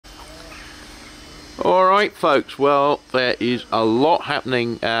Alright folks, well there is a lot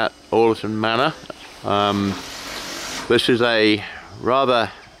happening at Orleton Manor. This is a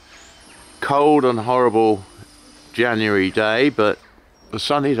rather cold and horrible January day, but the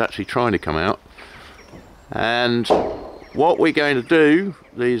sun is actually trying to come out. And what we're going to do,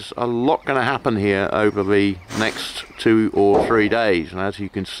 there's a lot going to happen here over the next 2 or 3 days. And as you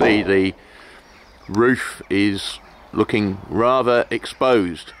can see, the roof is looking rather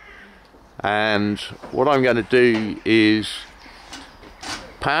exposed. And what I'm going to do is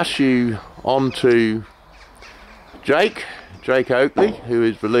pass you on to Jake Oakley, who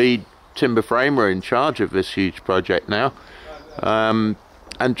is the lead timber framer in charge of this huge project now. And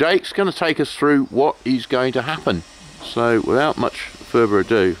Jake's going to take us through what is going to happen. So without much further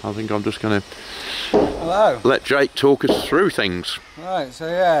ado, I think I'm just going to let Jake talk us through things. Right, so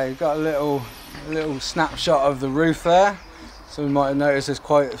yeah, you've got a little snapshot of the roof there. So you might have noticed there's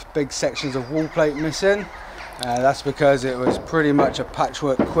quite big sections of wall plate missing. That's because it was pretty much a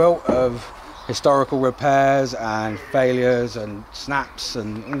patchwork quilt of historical repairs and failures and snaps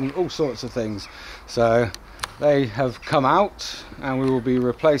and all sorts of things. So they have come out and we will be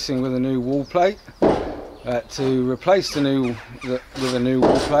replacing with a new wall plate. To replace with a new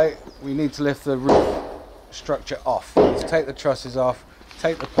wall plate, we need to lift the roof structure off. Let's take the trusses off,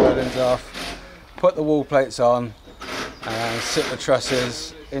 take the purlins off, put the wall plates on, and sit the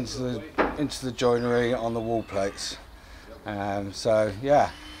trusses into the joinery on the wall plates. So yeah,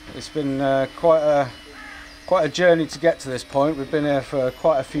 it's been quite a journey to get to this point. We've been here for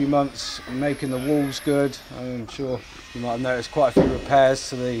quite a few months making the walls good. I'm sure you might have noticed quite a few repairs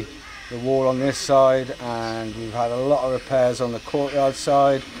to the wall on this side, and we've had a lot of repairs on the courtyard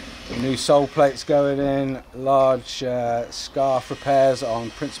side. The new sole plates going in, large scarf repairs on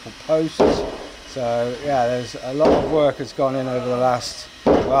principal posts. So yeah, there's a lot of work that's gone in over the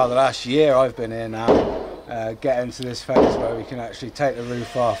last year I've been here now, getting to this phase where we can actually take the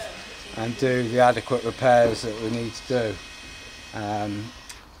roof off and do the adequate repairs that we need to do.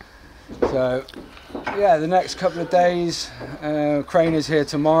 So yeah, the next couple of days, crane is here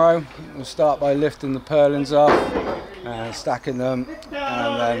tomorrow. We'll start by lifting the purlins off, stacking them,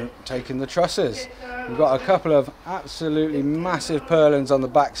 and then taking the trusses. We've got a couple of absolutely massive purlins on the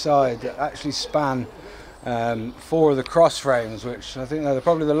back side that actually span 4 of the cross frames, which I think they're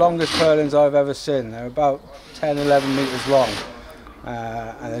probably the longest purlins I've ever seen. They're about 10-11 metres long,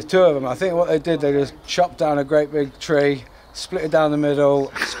 and there's 2 of them. I think what they did, they just chopped down a great big tree, split it down the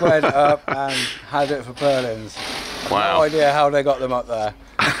middle, squared it up, and had it for purlins. Wow. No idea how they got them up there.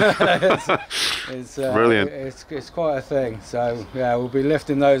 It's brilliant. It's quite a thing. So yeah, we'll be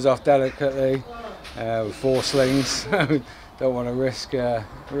lifting those off delicately with 4 slings. Don't want to risk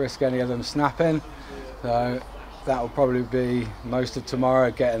any of them snapping. So that will probably be most of tomorrow,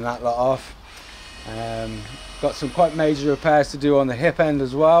 getting that lot off. Got some quite major repairs to do on the hip end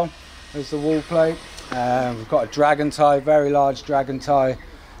as well as the wall plate. We've got a dragon tie, very large dragon tie,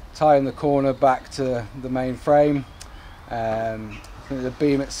 tying the corner back to the main frame. I think the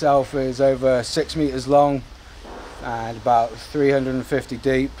beam itself is over 6 metres long and about 350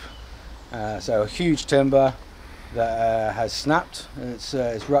 deep. So a huge timber that has snapped. It's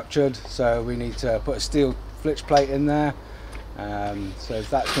ruptured, so we need to put a steel flitch plate in there. So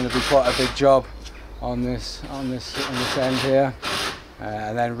that's going to be quite a big job on this end here.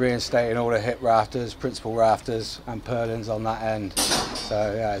 And then reinstating all the hip rafters, principal rafters and purlins on that end.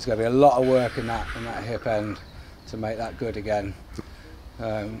 So yeah, it's going to be a lot of work in that hip end to make that good again.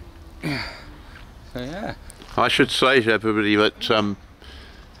 So yeah. I should say to everybody that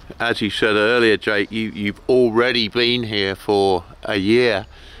as you said earlier, Jake, you've already been here for a year.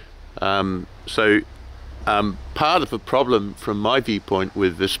 So part of the problem from my viewpoint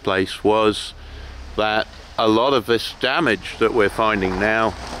with this place was that a lot of this damage that we're finding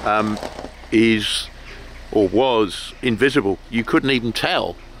now is or was invisible. You couldn't even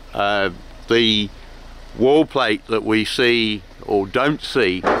tell. The wall plate that we see or don't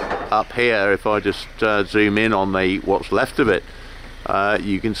see up here, if I just zoom in on what's left of it,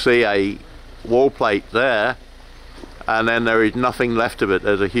 you can see a wall plate there, and then there is nothing left of it.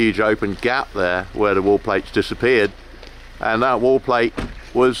 There's a huge open gap there where the wall plate's disappeared, and that wall plate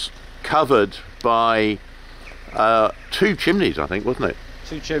was covered by 2 chimneys, I think, wasn't it?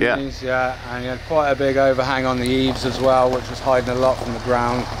 2 chimneys, yeah, and you had quite a big overhang on the eaves as well, which was hiding a lot from the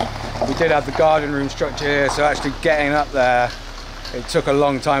ground. We did have the garden room structure here, so actually getting up there, it took a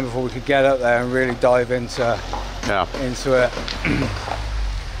long time before we could get up there and really dive into it.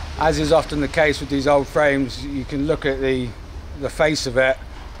 As is often the case with these old frames, you can look at the face of it,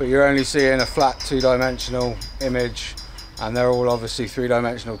 but you're only seeing a flat 2-dimensional image, and they're all obviously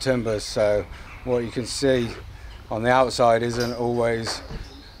 3-dimensional timbers. So what you can see on the outside isn't always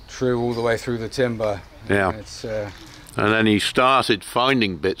true all the way through the timber. Yeah. It's and then you started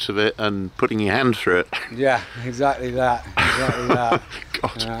finding bits of it and putting your hand through it. yeah, exactly that. Exactly that.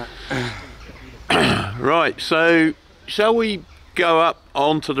 God. Right, so shall we go up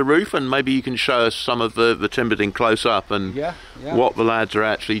onto the roof and maybe you can show us some of the timbering close up and what the lads are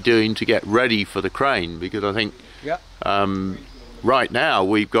actually doing to get ready for the crane, because I think right now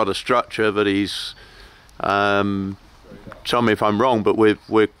we've got a structure that is, tell me if I'm wrong, but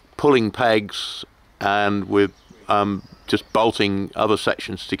we're pulling pegs and we're just bolting other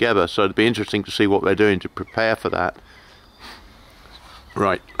sections together, so it'd be interesting to see what they're doing to prepare for that.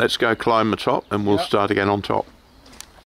 Right, let's go climb the top and we'll start again on top.